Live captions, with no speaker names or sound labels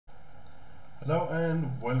Hello and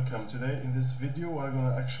welcome. Today in this video we're going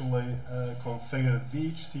to actually configure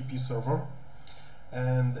DHCP server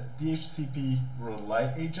and DHCP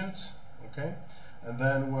relay agent, okay, and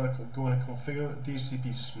then we're going to configure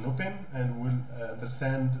DHCP snooping, and we'll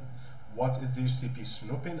understand what is DHCP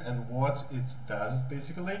snooping and what it does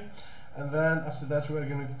basically, and then after that we're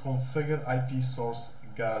going to configure IP source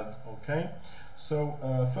guard, okay. So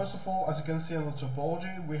first of all, as you can see in the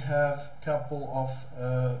topology, we have a couple of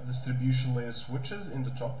distribution layer switches in the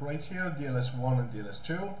top right here, DLS1 and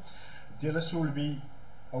DLS2. DLS2 will be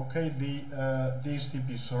the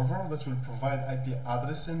DHCP server that will provide IP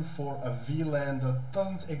addressing for a VLAN that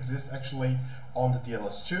doesn't exist actually on the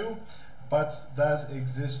DLS2, but does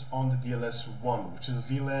exist on the DLS1, which is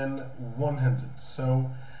VLAN 100. So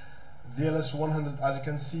DLS 100, as you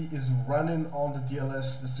can see, is running on the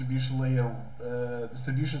DLS distribution layer,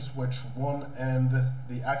 distribution switch 1 and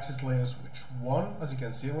the access layer switch 1, as you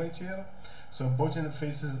can see right here. So both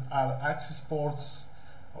interfaces are access ports,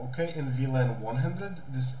 okay, in VLAN 100.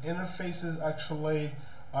 These interfaces actually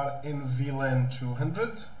are in VLAN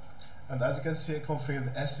 200, and as you can see, I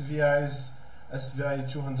configured SVI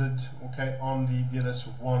 200, okay, on the DLS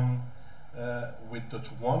 1 with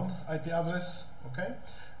 .1 IP address, okay,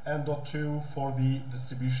 and .2 for the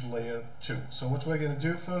distribution layer 2. So what we're going to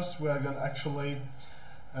do first, we are going to actually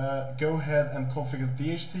go ahead and configure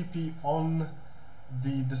DHCP on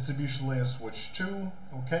the distribution layer switch 2,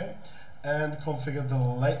 okay, and configure the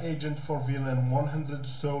relay agent for VLAN 100.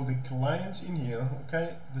 So the client in here,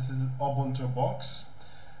 okay, this is Ubuntu box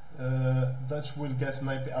that will get an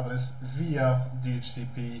IP address via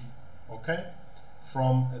DHCP, okay,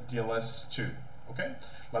 from DLS2. Okay,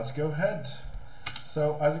 let's go ahead.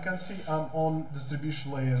 So as you can see, I'm on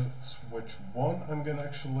distribution layer switch 1. I'm gonna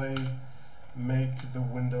actually make the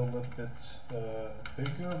window a little bit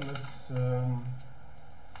bigger. Let's here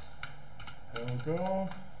we go.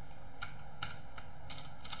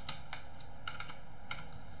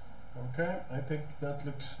 Okay, I think that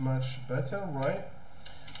looks much better, right?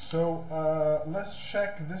 So let's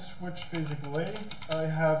check this switch. Basically, I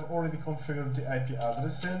have already configured the IP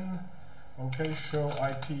addressing. Okay, show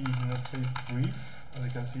IP interface brief, as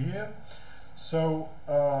you can see here. So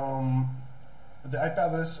the IP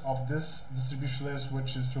address of this distribution layer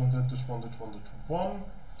switch is 200.1.1.1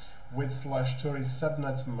 with /30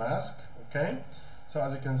 subnet mask. Okay, so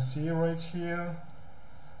as you can see right here,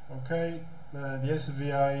 okay, the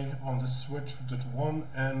SVI on the switch .1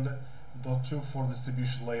 and .2 for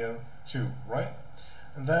distribution layer 2, right?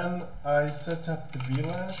 And then I set up the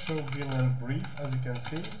VLAN, show VLAN brief, as you can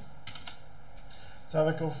see. So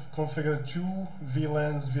I configured two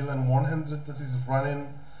VLANs, VLAN 100 that is running,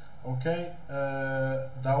 okay,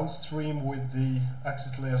 downstream with the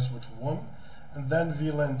access layer switch 1, and then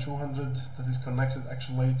VLAN 200 that is connected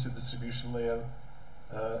actually to distribution layer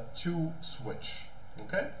 2 switch.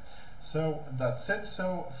 Okay, so that's it.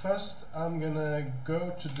 So first I'm gonna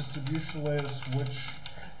go to distribution layer switch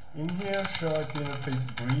in here, show IP interface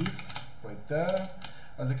brief right there.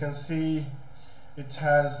 As you can see, it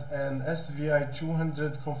has an SVI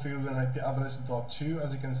 200 configured an IP address .2,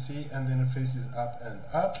 as you can see, and the interface is up and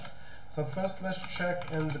up. So first let's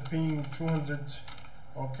check, and the ping 200,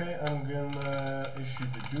 okay, I'm gonna issue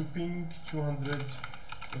the do ping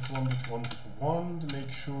 200.1.1.1 to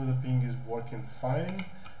make sure the ping is working fine,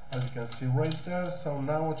 as you can see right there. So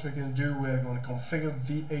now what we're going to do, we're going to configure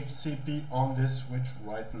DHCP on this switch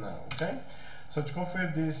right now, okay? So to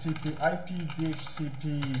configure DHCP, IP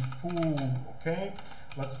DHCP pool, okay,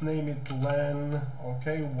 let's name it LAN,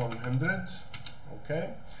 okay, 100,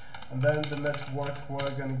 okay, and then the network,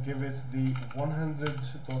 we're going to give it the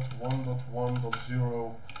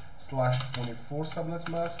 100.1.1.0/24 subnet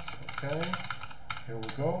mask, okay, here we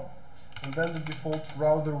go. And then the default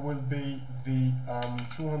router will be the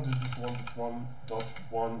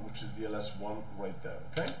 200.1.1.1, which is DLS1 right there,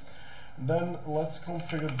 okay. And then let's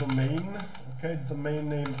configure domain, okay, domain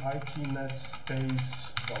name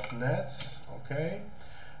itnetspace.net, okay,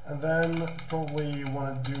 and then probably you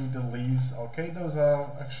want to do the lease, okay. Those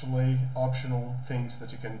are actually optional things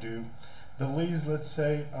that you can do. The lease, let's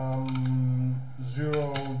say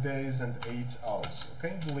 0 days and 8 hours,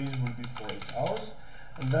 okay, the lease will be for 8 hours.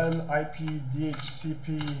 And then IP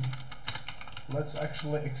DHCP, let's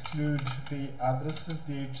actually exclude the addresses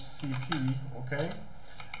DHCP, okay,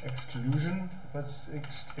 exclusion, let's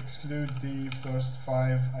exclude the first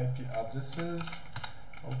 5 IP addresses,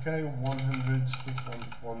 okay,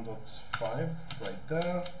 100.1.1.5 right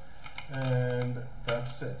there, and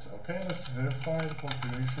that's it. Okay, let's verify the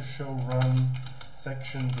configuration, show run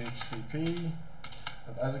section DHCP,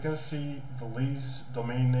 and as you can see, the lease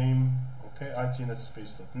domain name, okay,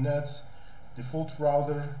 itnetspace.net, default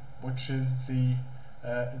router, which is the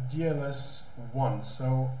DLS1.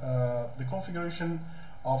 So the configuration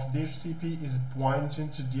of DHCP is pointing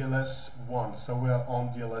to DLS1. So we are on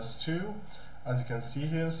DLS2, as you can see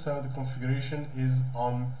here. So the configuration is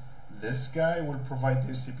on this guy. Will provide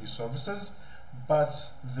DHCP services,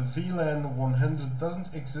 but the VLAN 100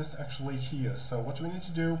 doesn't exist actually here. So what we need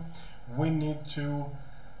to do, we need to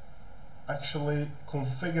actually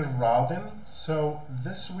configure routing so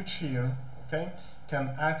this switch here, okay,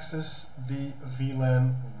 can access the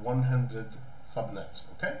VLAN 100 subnet.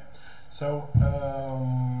 Okay, so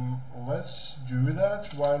let's do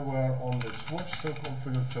that while we're on the switch. So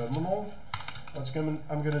configure terminal.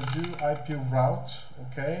 I'm gonna do IP route,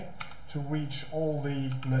 okay, to reach all the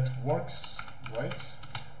networks, right,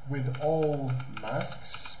 with all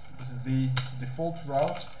masks. This is the default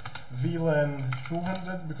route, VLAN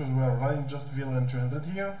 200, because we are running just VLAN 200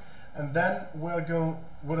 here, and then we're going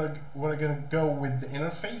to go with the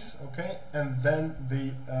interface, okay, and then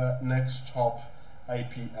the next hop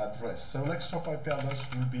IP address. So next hop IP address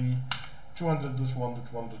will be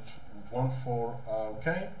 200.1.1.14,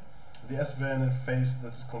 okay. The SVN interface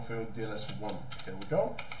that's configured DLS1. Here we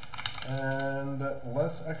go. And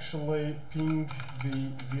let's actually ping the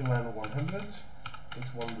VLAN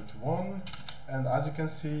 100.1.1, and as you can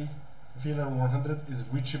see, VLAN 100 is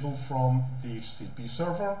reachable from the DHCP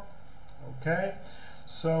server. Okay,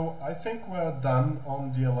 so I think we're done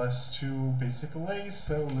on DLS2 basically.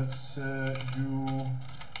 So let's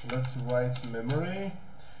write memory,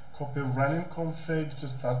 copy running config to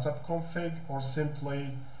startup config, or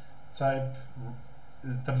simply type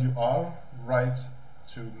WR, write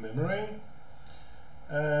to memory,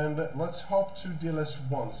 and let's hop to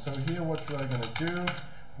DLS1. So here what we're going to do,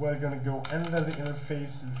 we're going to go under the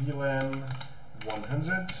interface VLAN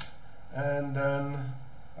 100, and then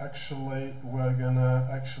actually we're going to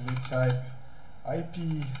type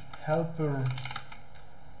IP helper,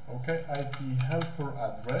 okay, IP helper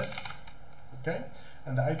address, okay,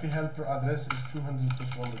 and the IP helper address is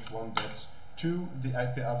 200.1.1.2, the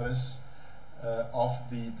IP address of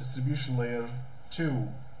the distribution layer to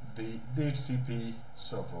the DHCP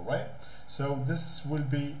server, right? So this will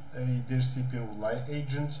be a DHCP relay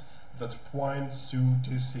agent that points to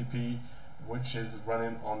DHCP, which is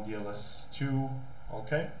running on DLS2.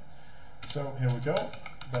 Okay, so here we go,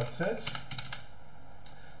 that's it.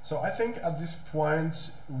 So I think at this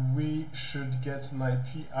point we should get an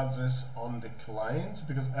IP address on the client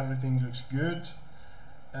because everything looks good.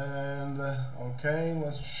 And okay,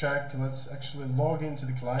 let's check, let's actually log into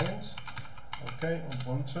the client. Okay,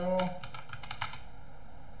 Ubuntu,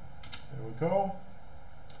 there we go.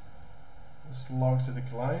 Let's log to the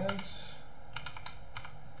client.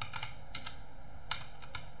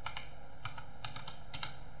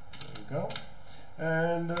 There we go.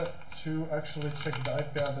 And to actually check the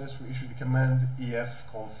IP address, we issue the command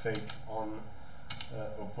efconfig on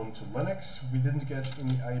Ubuntu Linux. We didn't get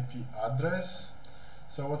any IP address.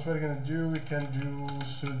 So what we're going to do, we can do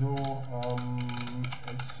sudo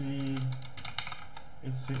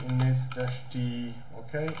etc init-d,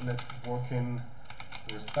 okay, networking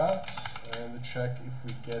restart, and check if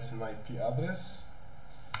we get an IP address.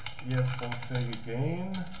 efconfig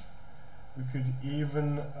again. We could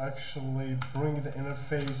even actually bring the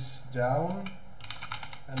interface down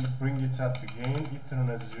and bring it up again.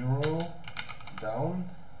 Ethernet 0 down.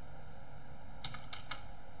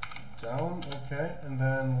 Down, okay, and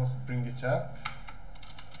then let's bring it up.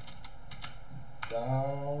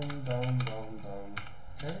 Down, down, down, down.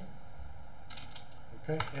 Okay.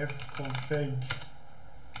 Okay, fconfig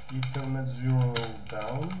Ethernet 0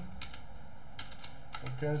 down.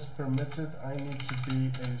 Okay, it's permitted. I need to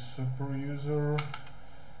be a super user,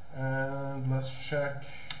 and let's check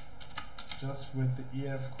just with the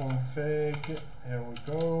efconfig. Here we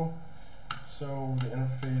go. So the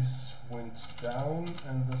interface went down,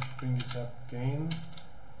 and let's bring it up again.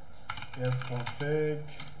 efconfig,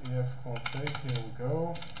 here we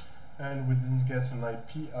go. And we didn't get an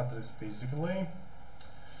IP address basically.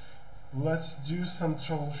 Let's do some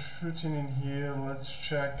troubleshooting in here. Let's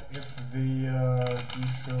check if the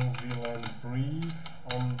show VLAN brief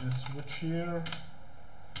on this switch here.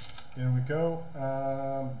 Here we go.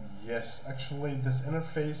 Yes, actually this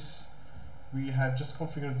interface, we have just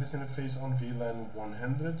configured this interface on VLAN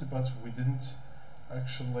 100, but we didn't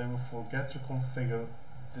actually, we forget to configure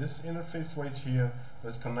this interface right here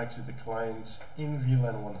that's connected to the client in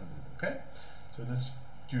VLAN 100. Okay, so let's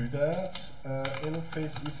do that.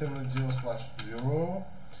 Interface Ethernet 0/0.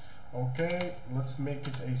 Okay, let's make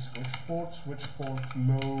it a switch port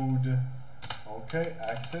mode. Okay,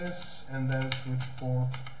 access, and then switch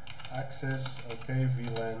port access, okay,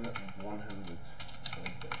 VLAN 100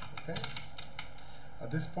 right there, okay. At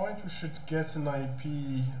this point we should get an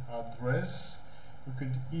IP address. We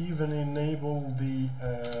could even enable the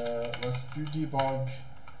let's do debug,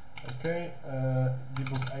 okay,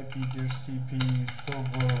 debug IP-DHCP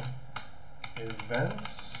server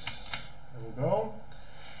events. There we go.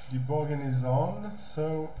 Debugging is on,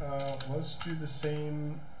 so let's do the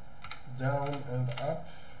same down and up,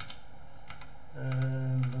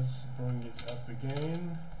 and let's bring it up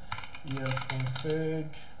again. Config,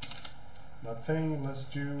 nothing. Let's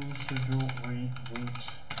do sudo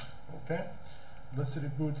reboot. Okay, let's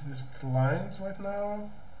reboot this client right now.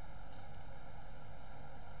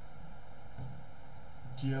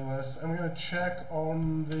 DLS. I'm gonna check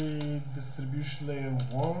on the distribution layer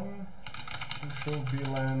 1 to show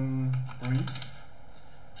VLAN brief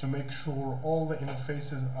to make sure all the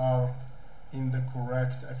interfaces are in the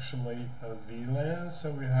correct VLAN.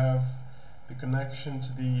 So we have the connection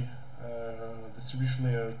to the distribution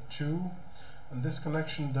layer 2 and this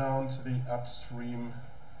connection down to the upstream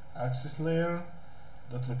access layer.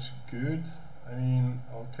 That looks good, I mean,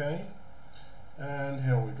 okay. And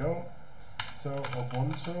here we go. So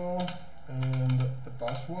Ubuntu and the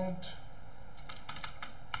password.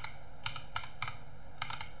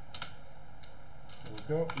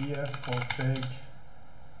 There we go, config,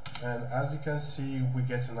 and as you can see we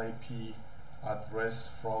get an IP address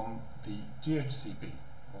from the DHCP.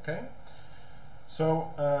 Okay,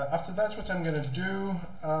 so after that what I'm going to do,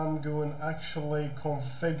 I'm going to actually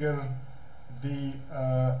configure the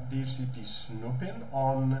DHCP snooping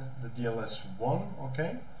on the DLS1.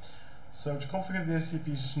 Okay, so to configure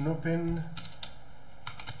DHCP snooping,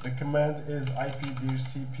 the command is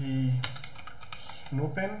IP-DHCP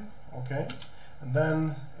snooping. Okay, and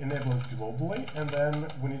then enable it globally, and then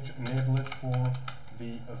we need to enable it for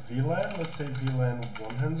the VLAN, let's say VLAN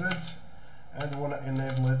 100, and we want to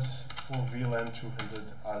enable it for VLAN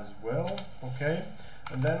 200 as well. Okay,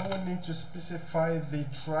 and then we need to specify the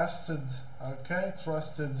trusted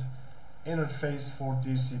interface for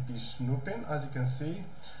DHCP snooping, as you can see.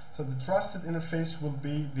 So the trusted interface will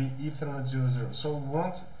be the Ethernet 00. So we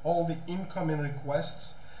want all the incoming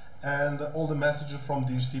requests and all the messages from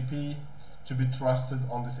DHCP to be trusted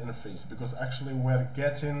on this interface, because actually we're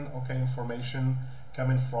getting information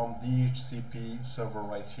coming from DHCP server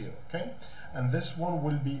right here. Okay, and this one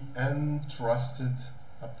will be entrusted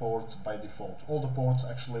port by default. All the ports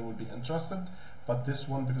actually will be entrusted, but this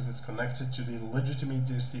one, because it's connected to the legitimate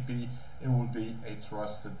DHCP, it will be a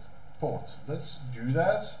trusted port. Let's do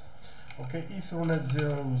that. Okay, Ethernet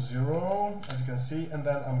 00, as you can see, and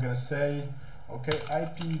then I'm gonna say, okay,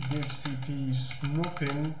 IP-DHCP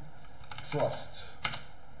snooping trust.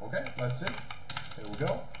 Okay, that's it. Here we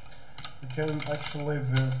go. You can actually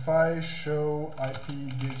verify show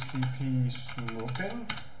IP-DHCP snooping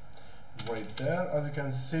right there. As you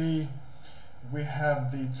can see, we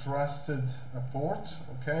have the trusted port.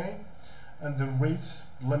 Okay, and the rate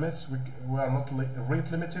limit, we are not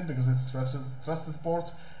rate limiting because it's trusted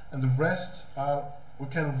port, and the rest are, we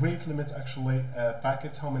can rate limit actually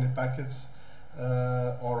packets, how many packets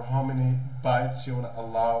or how many bytes you want to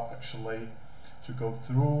allow actually to go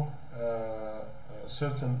through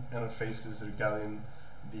certain interfaces regarding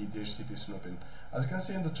the DHCP snooping. As you can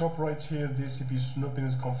see in the top right here, DHCP snooping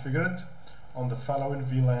is configured on the following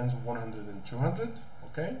VLANs 100 and 200.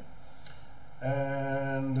 Okay,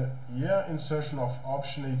 and yeah, insertion of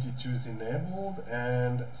option 82 is enabled,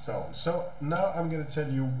 and so on. So now I'm going to tell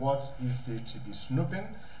you what is DHCP snooping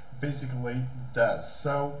basically does.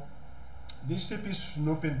 So DHCP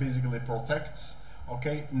snooping basically protects,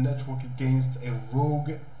 okay, network against a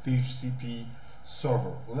rogue DHCP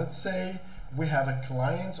server. Let's say we have a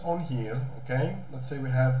client on here. Okay, let's say we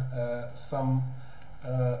have some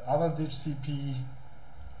other DHCP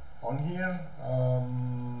on here.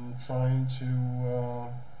 Trying to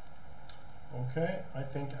okay, I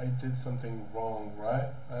think I did something wrong,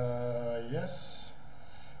 right? Yes,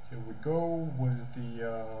 here we go. What is the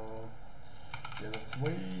DNS3?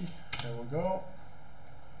 There we go.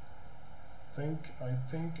 I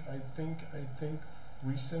think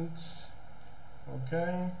recent.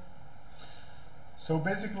 Okay, so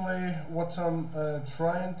basically what I'm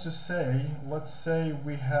trying to say, let's say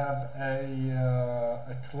we have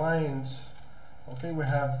a client. Okay, we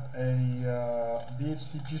have a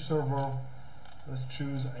DHCP server. Let's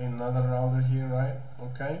choose another router here, right?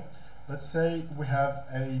 Okay, let's say we have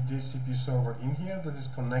a DHCP server in here that is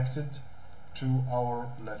connected to our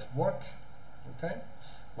network. Okay,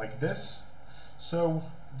 like this. So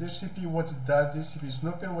DHCP, what it does, DHCP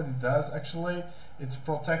snooping, what it does actually, it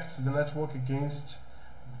protects the network against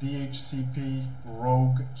DHCP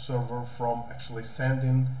rogue server from actually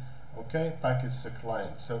sending packets to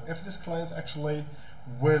client. So if this client actually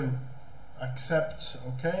will accept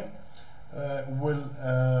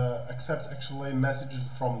accept actually messages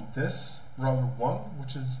from this router 1,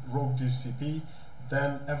 which is rogue DHCP,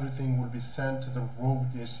 then everything will be sent to the rogue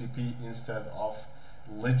DHCP instead of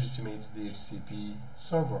legitimate DHCP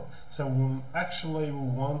server. So we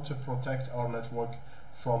want to protect our network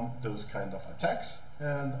from those kind of attacks,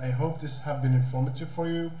 and I hope this have been informative for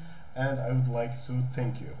you, and I would like to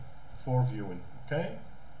thank you for viewing. Okay.